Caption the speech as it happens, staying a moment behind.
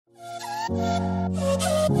Hello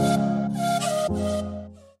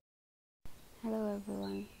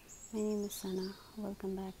everyone, my name is Sana.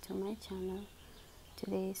 Welcome back to my channel.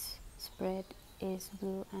 Today's spread is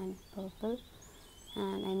blue and purple,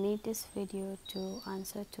 and I made this video to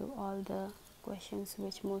answer to all the questions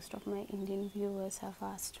which most of my Indian viewers have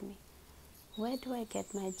asked me. Where do I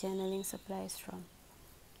get my journaling supplies from?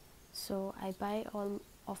 So I buy all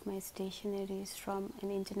of my stationeries from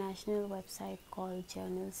an international website called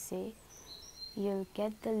JournalSay. You'll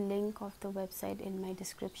get the link of the website in my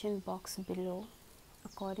description box below.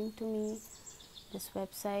 According to me, this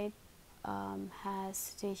website has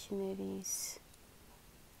stationeries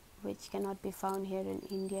which cannot be found here in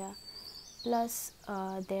India. Plus,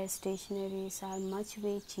 their stationeries are much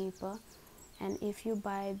way cheaper, and if you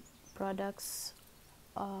buy products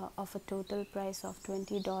of a total price of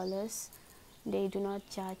 $20, they do not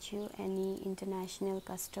charge you any international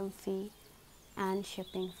custom fee and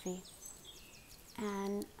shipping fee.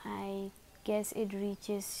 And I guess it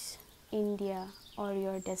reaches India or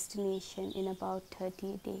your destination in about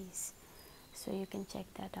 30 days, so you can check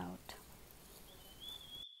that out.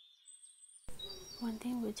 One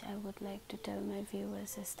thing which I would like to tell my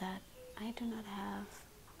viewers is that I do not have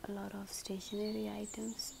a lot of stationery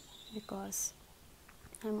items because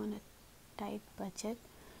I'm on a tight budget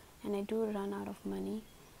and I do run out of money.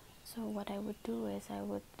 So what I would do is I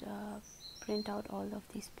would print out all of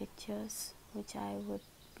these pictures which I would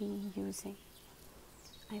be using.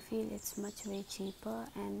 I feel it's much way cheaper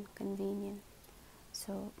and convenient,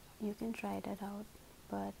 so you can try that out,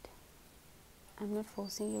 but I'm not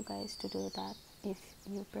forcing you guys to do that. If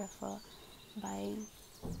you prefer buying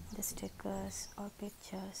the stickers or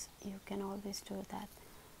pictures, you can always do that.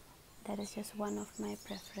 That is just one of my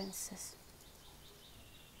preferences.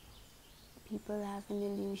 People have an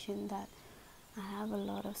illusion that I have a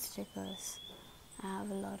lot of stickers, I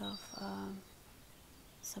have a lot of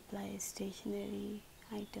supply stationery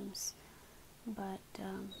items, but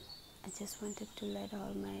I just wanted to let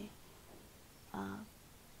all my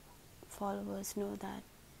followers know that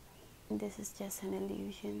this is just an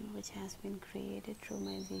illusion which has been created through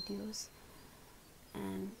my videos,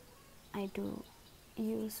 and I do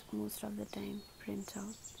use most of the time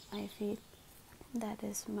printout. I feel that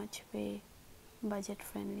is much way budget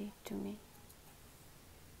friendly to me.